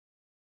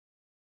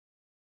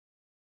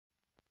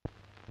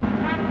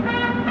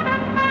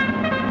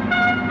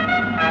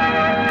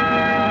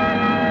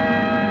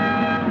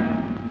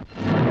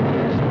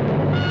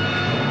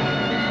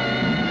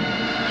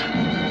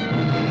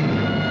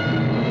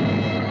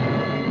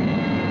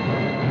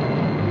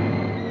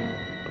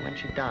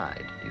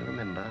died. Do you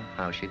remember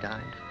how she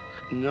died?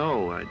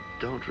 No, I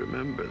don't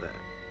remember that.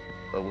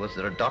 Well, was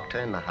there a doctor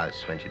in the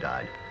house when she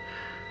died?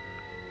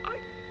 I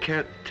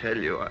can't tell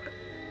you.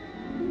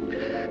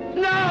 No!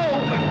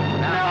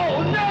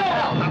 No!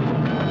 No!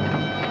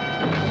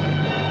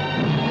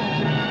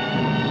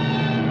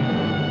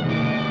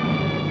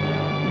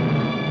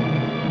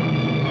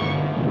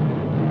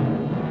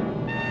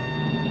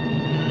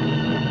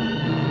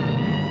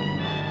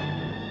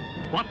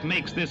 What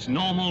makes this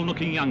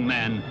normal-looking young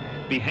man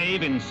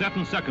behave in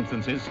certain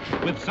circumstances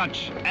with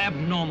such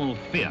abnormal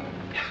fear?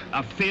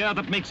 A fear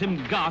that makes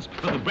him gasp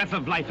for the breath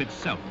of life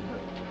itself.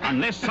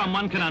 Unless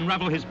someone can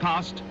unravel his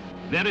past,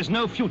 there is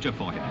no future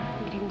for him.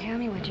 You didn't tell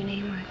me what your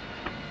name was.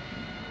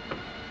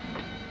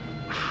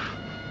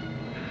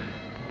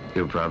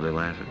 You'll probably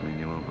laugh at me and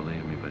you won't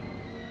believe me, but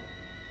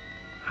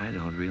I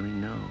don't really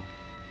know.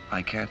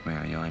 I can't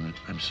marry you.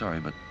 I'm sorry,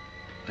 but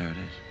there it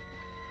is.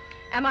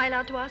 Am I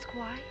allowed to ask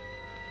why?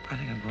 I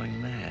think I'm going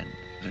mad.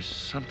 There's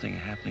something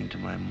happening to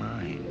my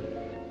mind.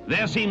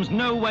 There seems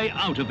no way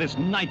out of this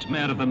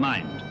nightmare of the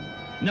mind.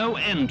 No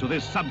end to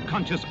this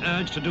subconscious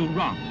urge to do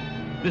wrong.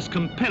 This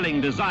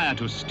compelling desire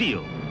to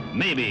steal,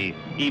 maybe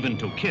even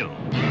to kill.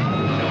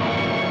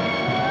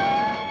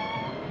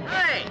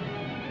 Hey!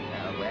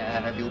 Where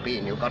have you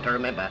been? You've got to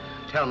remember.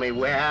 Tell me,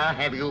 where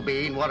have you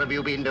been? What have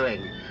you been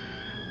doing?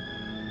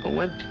 I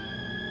went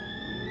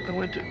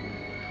to...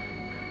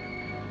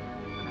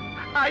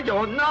 I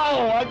don't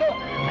know.